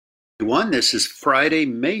everyone. This is Friday,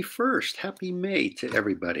 May 1st. Happy May to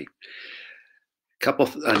everybody. A couple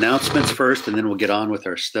announcements first, and then we'll get on with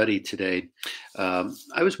our study today.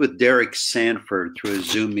 I was with Derek Sanford through a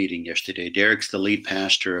Zoom meeting yesterday. Derek's the lead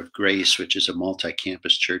pastor of Grace, which is a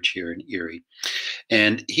multi-campus church here in Erie.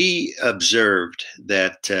 And he observed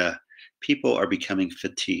that people are becoming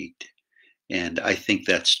fatigued. And I think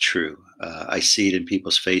that's true. I see it in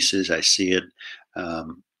people's faces. I see it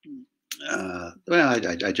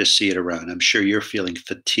I just see it around. I'm sure you're feeling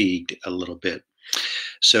fatigued a little bit.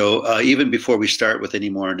 So even before we start with any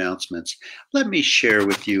more announcements, let me share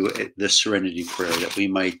with you the serenity prayer that we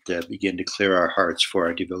might begin to clear our hearts for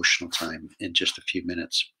our devotional time in just a few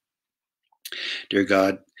minutes. Dear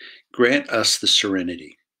God, grant us the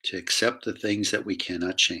serenity to accept the things that we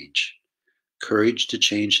cannot change, courage to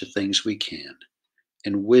change the things we can,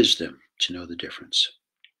 and wisdom to know the difference.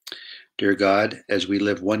 Dear God, as we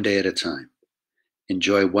live one day at a time,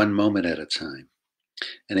 enjoy one moment at a time,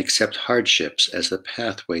 and accept hardships as the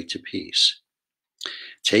pathway to peace.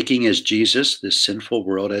 Taking as Jesus this sinful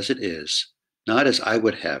world as it is, not as I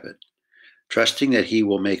would have it, trusting that He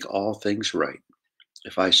will make all things right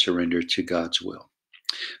if I surrender to God's will,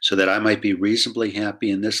 so that I might be reasonably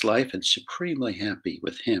happy in this life and supremely happy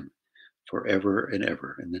with Him forever and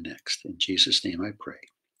ever in the next. In Jesus' name I pray.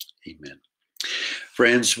 Amen.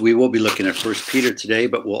 Friends, we will be looking at 1 Peter today,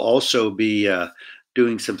 but we'll also be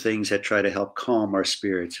doing some things that try to help calm our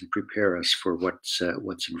spirits and prepare us for what's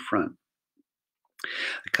in front.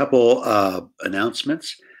 A couple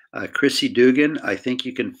announcements. Chrissy Dugan, I think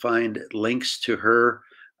you can find links to her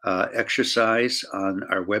exercise on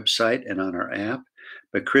our website and on our app.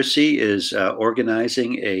 But Chrissy is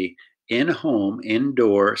organizing a in-home,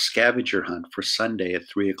 indoor scavenger hunt for Sunday at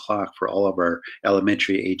 3 o'clock for all of our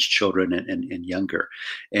elementary age children and younger.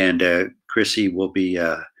 And Chrissy will be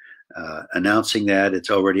announcing that.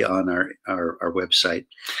 It's already on our website.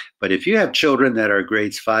 But if you have children that are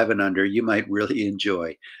grades 5 and under, you might really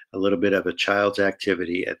enjoy a little bit of a child's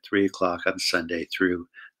activity at 3 o'clock on Sunday through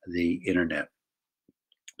the internet.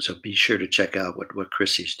 So be sure to check out what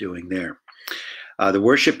Chrissy's doing there. The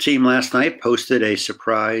worship team last night posted a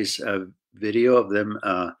surprise video of them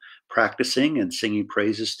practicing and singing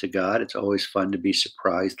praises to God. It's always fun to be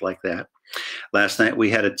surprised like that. Last night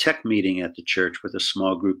we had a tech meeting at the church with a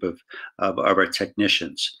small group of our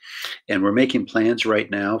technicians. And we're making plans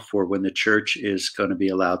right now for when the church is going to be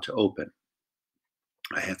allowed to open.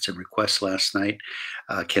 I had some requests last night.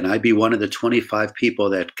 Can I be one of the 25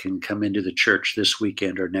 people that can come into the church this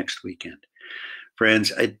weekend or next weekend?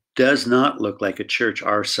 Friends, it does not look like a church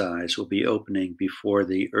our size will be opening before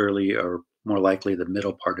the early or more likely the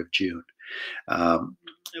middle part of June.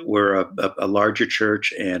 We're a larger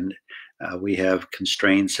church, and we have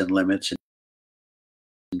constraints and limits.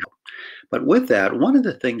 But with that, one of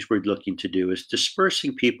the things we're looking to do is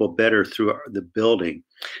dispersing people better through the building,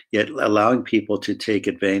 yet allowing people to take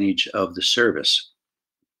advantage of the service.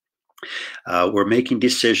 We're making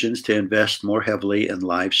decisions to invest more heavily in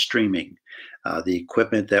live streaming, the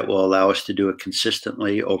equipment that will allow us to do it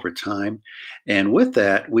consistently over time. And with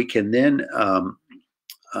that, we can then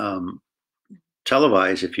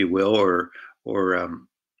televise, if you will, or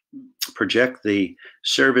project the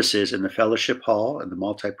services in the fellowship hall and the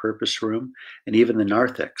multi-purpose room and even the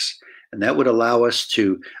narthex. And that would allow us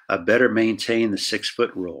to better maintain the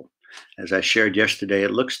 6-foot rule. As I shared yesterday,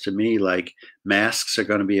 it looks to me like masks are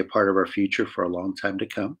going to be a part of our future for a long time to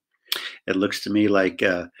come. It looks to me like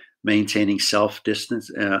maintaining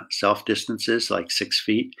self-distances like 6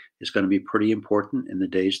 feet is going to be pretty important in the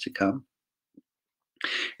days to come.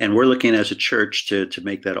 And we're looking as a church to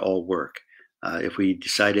make that all work. If we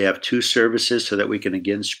decide to have 2 services so that we can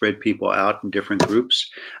again spread people out in different groups,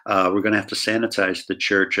 we're going to have to sanitize the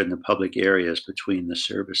church and the public areas between the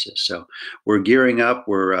services. So we're gearing up,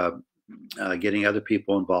 we're getting other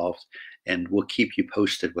people involved, and we'll keep you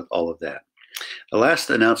posted with all of that. The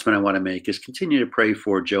last announcement I want to make is continue to pray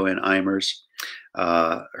for Joanne Eimers,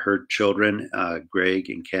 her children,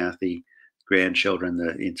 Greg and Kathy, grandchildren,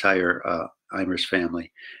 the entire Eimers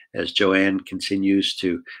family. As Joanne continues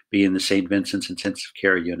to be in the St. Vincent's Intensive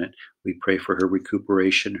Care Unit, we pray for her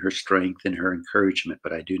recuperation, her strength, and her encouragement.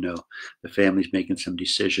 But I do know the family's making some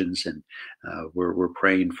decisions, and we're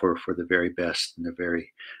praying for the very best and the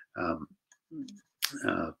very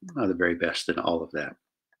best in all of that.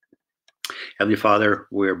 Heavenly Father,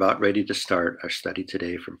 we're about ready to start our study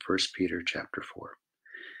today from 1 Peter chapter 4.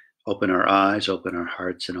 Open our eyes, open our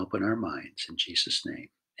hearts, and open our minds. In Jesus' name,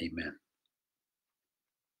 amen.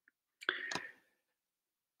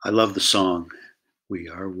 I love the song, "We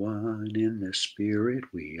are one in the Spirit,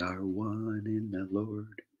 we are one in the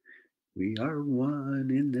Lord. We are one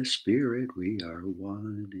in the Spirit, we are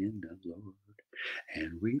one in the Lord.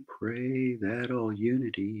 And we pray that all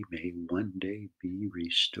unity may one day be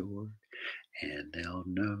restored. And they'll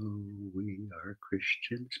know we are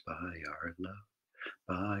Christians by our love.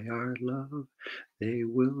 By our love, they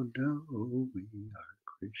will know we are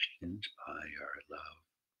Christians by our love.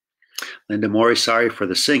 Linda Morey, sorry for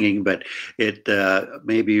the singing, but it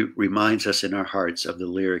maybe reminds us in our hearts of the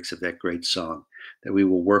lyrics of that great song, that we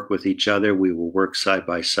will work with each other. We will work side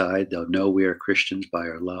by side. They'll know we are Christians by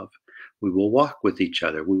our love. We will walk with each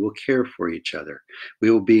other. We will care for each other.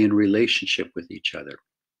 We will be in relationship with each other.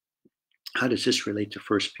 How does this relate to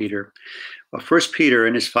 1 Peter? Well, 1 Peter,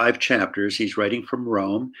 in his 5 chapters, he's writing from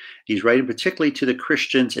Rome. He's writing particularly to the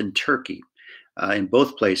Christians in Turkey. In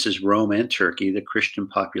both places, Rome and Turkey, the Christian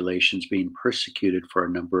populations being persecuted for a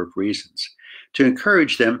number of reasons. To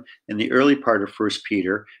encourage them, in the early part of 1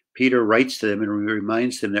 Peter, Peter writes to them and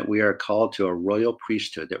reminds them that we are called to a royal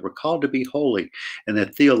priesthood, that we're called to be holy, and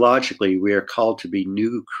that theologically we are called to be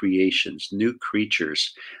new creations, new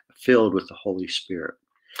creatures filled with the Holy Spirit.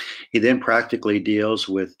 He then practically deals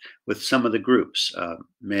with some of the groups,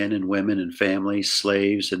 men and women and families,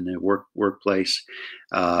 slaves in the workplace,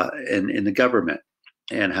 and in the government,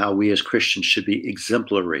 and how we as Christians should be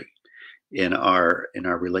exemplary in our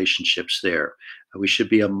relationships there. We should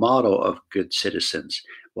be a model of good citizens.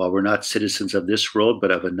 While we're not citizens of this world,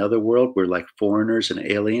 but of another world, we're like foreigners and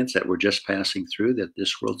aliens that we're just passing through, that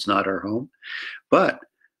this world's not our home, but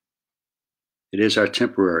it is our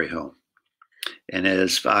temporary home. And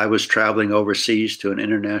as I was traveling overseas to an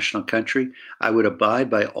international country, I would abide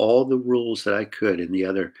by all the rules that I could in the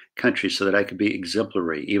other countries so that I could be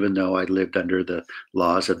exemplary. Even though I lived under the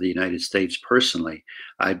laws of the United States personally,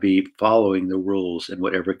 I'd be following the rules in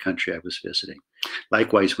whatever country I was visiting.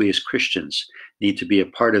 Likewise, we as Christians need to be a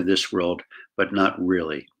part of this world, but not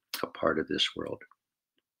really a part of this world.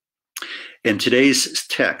 In today's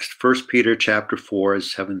text, 1 Peter chapter 4,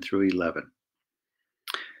 7 through 11.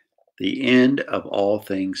 The end of all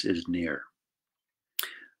things is near.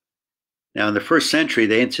 Now, in the first century,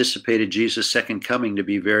 they anticipated Jesus' second coming to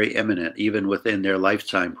be very imminent, even within their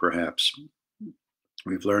lifetime, perhaps.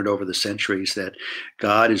 We've learned over the centuries that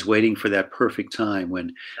God is waiting for that perfect time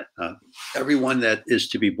when everyone that is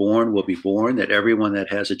to be born will be born, that everyone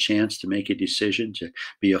that has a chance to make a decision to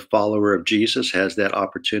be a follower of Jesus has that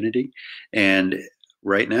opportunity. And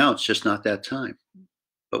right now, it's just not that time.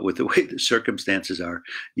 But with the way the circumstances are,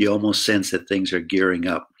 you almost sense that things are gearing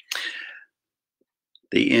up.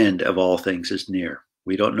 The end of all things is near.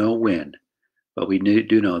 We don't know when, but we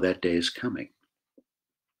do know that day is coming.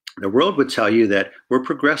 The world would tell you that we're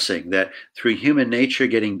progressing, that through human nature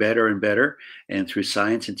getting better and better, and through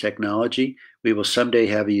science and technology, we will someday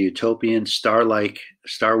have a utopian Star-like,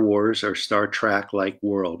 Star Wars or Star Trek-like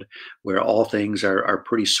world where all things are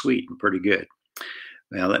pretty sweet and pretty good.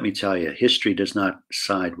 Well, let me tell you, history does not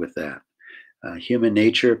side with that. Human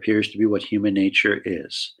nature appears to be what human nature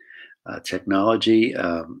is. Technology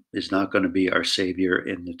is not going to be our savior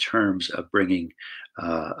in the terms of bringing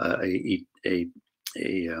what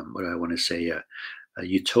I want to say, a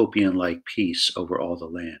utopian-like peace over all the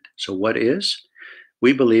land. So what is?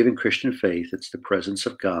 We believe in Christian faith. It's the presence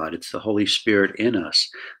of God. It's the Holy Spirit in us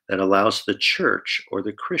that allows the church or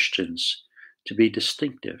the Christians to be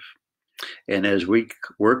distinctive. And as we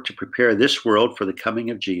work to prepare this world for the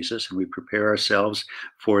coming of Jesus, and we prepare ourselves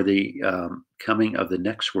for the coming of the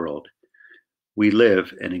next world, we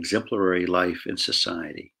live an exemplary life in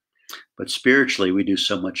society. But spiritually, we do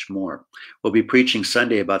so much more. We'll be preaching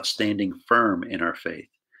Sunday about standing firm in our faith.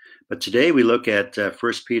 But today we look at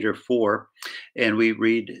 1 Peter 4, and we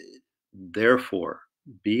read, therefore,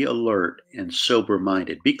 be alert and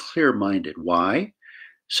sober-minded. Be clear-minded. Why?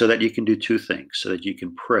 So that you can do 2 things, so that you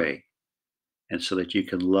can pray, and so that you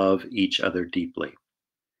can love each other deeply.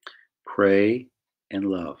 Pray and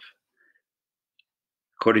love.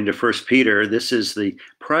 According to 1 Peter, this is the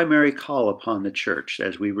primary call upon the church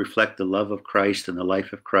as we reflect the love of Christ and the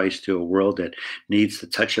life of Christ to a world that needs the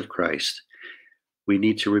touch of Christ. We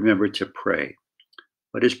need to remember to pray.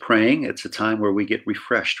 What is praying? It's a time where we get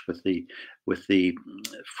refreshed with the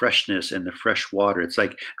freshness and the fresh water. It's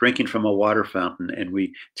like drinking from a water fountain, and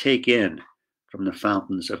we take in from the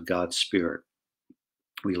fountains of God's Spirit.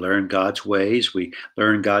 We learn God's ways. We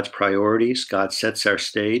learn God's priorities. God sets our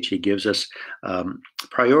stage. He gives us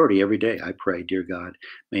priority every day. I pray, dear God,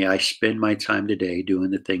 may I spend my time today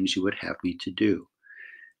doing the things you would have me to do.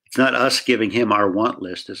 It's not us giving him our want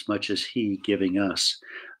list as much as he giving us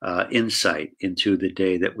insight into the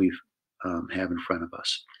day that we have in front of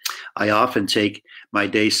us. I often take my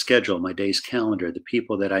day's schedule, my day's calendar, the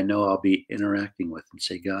people that I know I'll be interacting with, and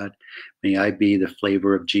say, God, may I be the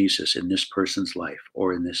flavor of Jesus in this person's life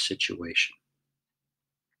or in this situation.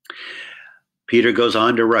 Peter goes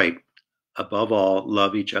on to write, above all,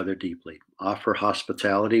 love each other deeply. Offer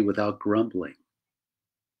hospitality without grumbling.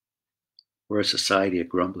 We're a society of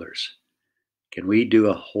grumblers. Can we do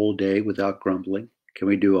a whole day without grumbling? Can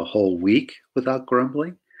we do a whole week without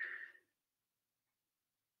grumbling?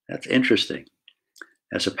 That's interesting.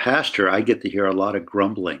 As a pastor, I get to hear a lot of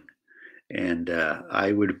grumbling, and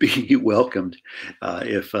I would be welcomed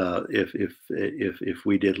if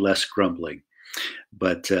we did less grumbling.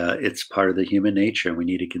 But it's part of the human nature, and we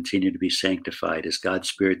need to continue to be sanctified. As God's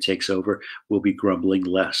Spirit takes over, we'll be grumbling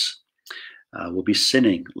less. We'll be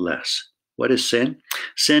sinning less. What is sin?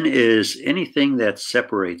 Sin is anything that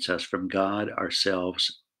separates us from God,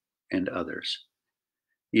 ourselves, and others.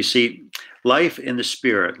 You see, life in the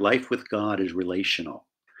Spirit, life with God is relational,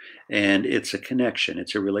 and it's a connection,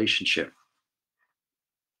 it's a relationship.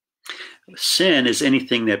 Sin is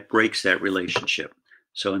anything that breaks that relationship.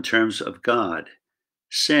 So in terms of God,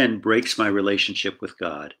 sin breaks my relationship with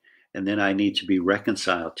God, and then I need to be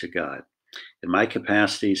reconciled to God. In my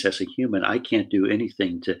capacities as a human, I can't do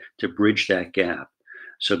anything to bridge that gap.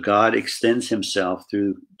 So God extends himself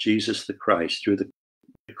through Jesus the Christ, through the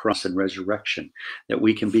cross and resurrection, that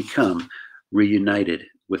we can become reunited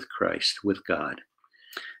with Christ, with God.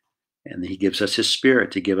 And he gives us his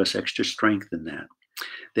Spirit to give us extra strength in that.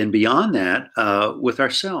 Then beyond that, with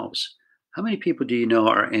ourselves. How many people do you know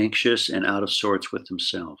are anxious and out of sorts with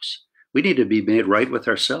themselves? We need to be made right with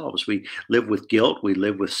ourselves. We live with guilt. We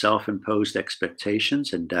live with self-imposed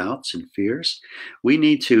expectations and doubts and fears. We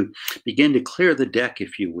need to begin to clear the deck,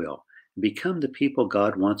 if you will, and become the people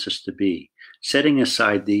God wants us to be, setting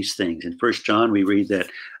aside these things. In 1 John, we read that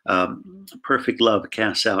perfect love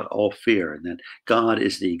casts out all fear, and that God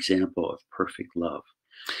is the example of perfect love.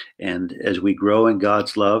 And as we grow in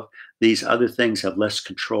God's love, these other things have less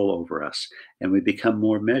control over us, and we become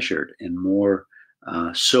more measured and more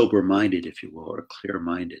sober-minded, if you will, or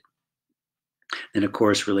clear-minded. And of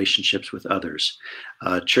course, relationships with others.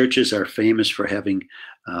 Churches are famous for having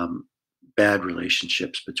bad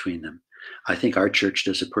relationships between them. I think our church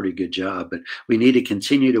does a pretty good job, but we need to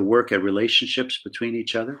continue to work at relationships between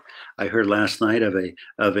each other. I heard last night of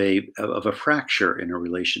a fracture in a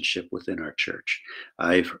relationship within our church.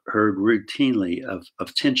 I've heard routinely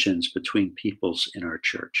of tensions between peoples in our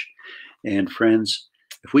church. And friends,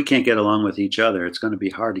 if we can't get along with each other, it's going to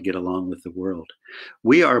be hard to get along with the world.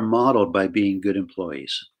 We are modeled by being good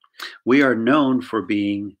employees. We are known for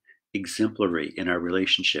being exemplary in our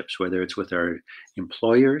relationships, whether it's with our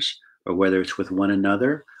employers or whether it's with one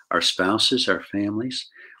another, our spouses, our families.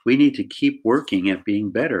 We need to keep working at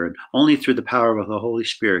being better, and only through the power of the Holy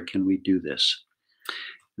Spirit can we do this.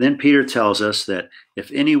 Then Peter tells us that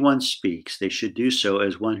if anyone speaks, they should do so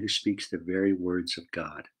as one who speaks the very words of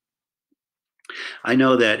God. I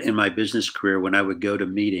know that in my business career, when I would go to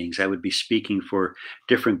meetings, I would be speaking for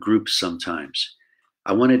different groups sometimes.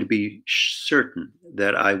 I wanted to be certain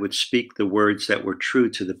that I would speak the words that were true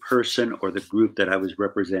to the person or the group that I was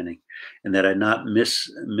representing, and that I not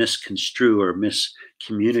misconstrue or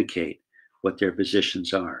miscommunicate what their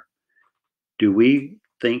positions are. Do we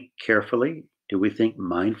think carefully? Do we think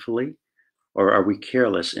mindfully? Or are we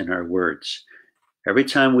careless in our words? Every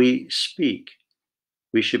time we speak,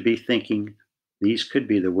 we should be thinking, these could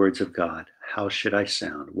be the words of God. How should I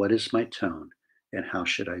sound? What is my tone? And how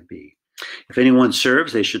should I be? If anyone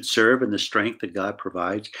serves, they should serve in the strength that God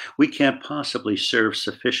provides. We can't possibly serve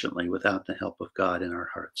sufficiently without the help of God in our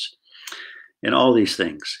hearts. In all these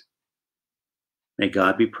things, may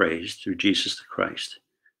God be praised through Jesus the Christ,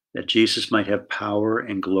 that Jesus might have power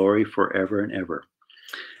and glory forever and ever.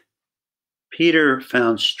 Peter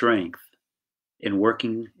found strength in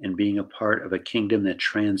working and being a part of a kingdom that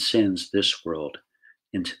transcends this world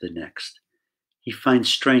into the next. He finds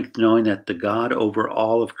strength knowing that the God over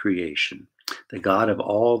all of creation, the God of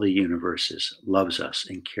all the universes, loves us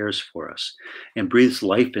and cares for us and breathes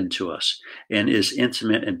life into us and is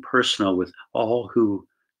intimate and personal with all who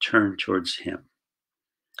turn towards him.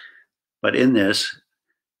 But in this,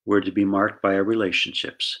 we're to be marked by our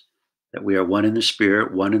relationships, that we are one in the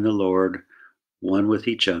Spirit, one in the Lord, one with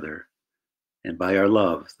each other, and by our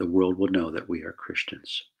love, the world will know that we are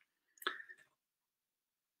Christians.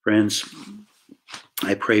 Friends,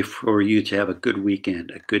 I pray for you to have a good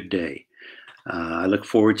weekend, a good day. I look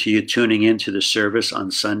forward to you tuning into the service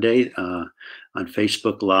on Sunday on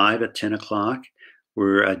Facebook Live at 10 o'clock.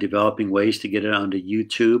 We're developing ways to get it onto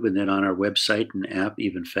YouTube and then on our website and app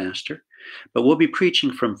even faster. But we'll be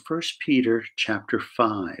preaching from 1 Peter chapter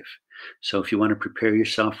 5. So if you want to prepare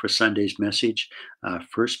yourself for Sunday's message,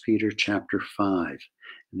 1 Peter chapter 5.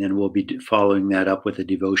 And then we'll be following that up with a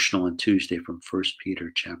devotional on Tuesday from 1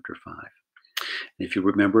 Peter chapter 5. And if you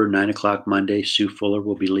remember, 9 o'clock Monday, Sue Fuller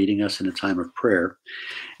will be leading us in a time of prayer.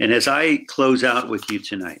 And as I close out with you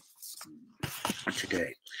today,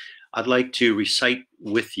 I'd like to recite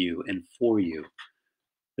with you and for you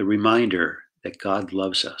the reminder that God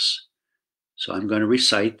loves us. So I'm going to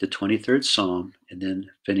recite the 23rd Psalm and then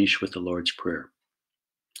finish with the Lord's Prayer.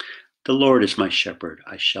 The Lord is my shepherd,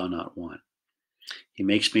 I shall not want. He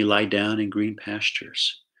makes me lie down in green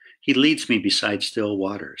pastures. He leads me beside still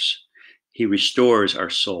waters. He restores our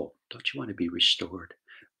soul. Don't you want to be restored?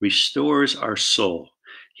 Restores our soul.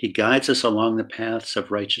 He guides us along the paths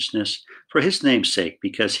of righteousness for his name's sake,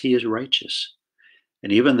 because he is righteous.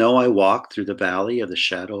 And even though I walk through the valley of the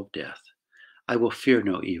shadow of death, I will fear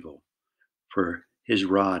no evil, for his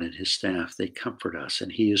rod and his staff, they comfort us,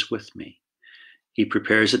 and he is with me. He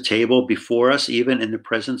prepares a table before us, even in the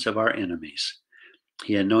presence of our enemies.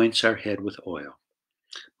 He anoints our head with oil.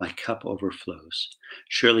 My cup overflows.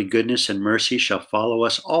 Surely goodness and mercy shall follow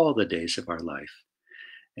us all the days of our life,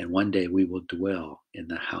 and one day we will dwell in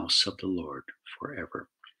the house of the Lord forever.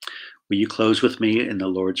 Will you close with me in the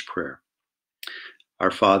Lord's Prayer?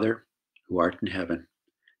 Our Father, who art in heaven,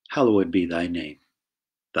 hallowed be thy name.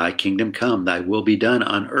 Thy kingdom come, thy will be done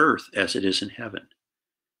on earth as it is in heaven.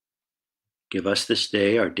 Give us this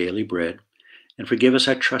day our daily bread, and forgive us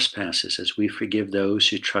our trespasses as we forgive those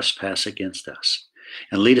who trespass against us.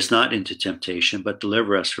 And lead us not into temptation, but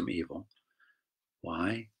deliver us from evil.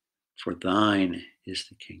 Why? For thine is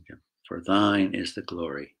the kingdom, for thine is the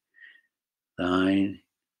glory, thine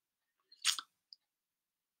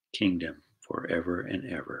kingdom forever and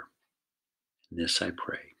ever. In this I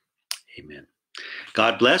pray. Amen.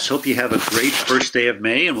 God bless. Hope you have a great first day of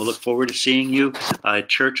May, and we'll look forward to seeing you at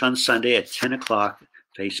church on Sunday at 10 o'clock,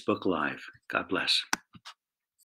 Facebook Live. God bless.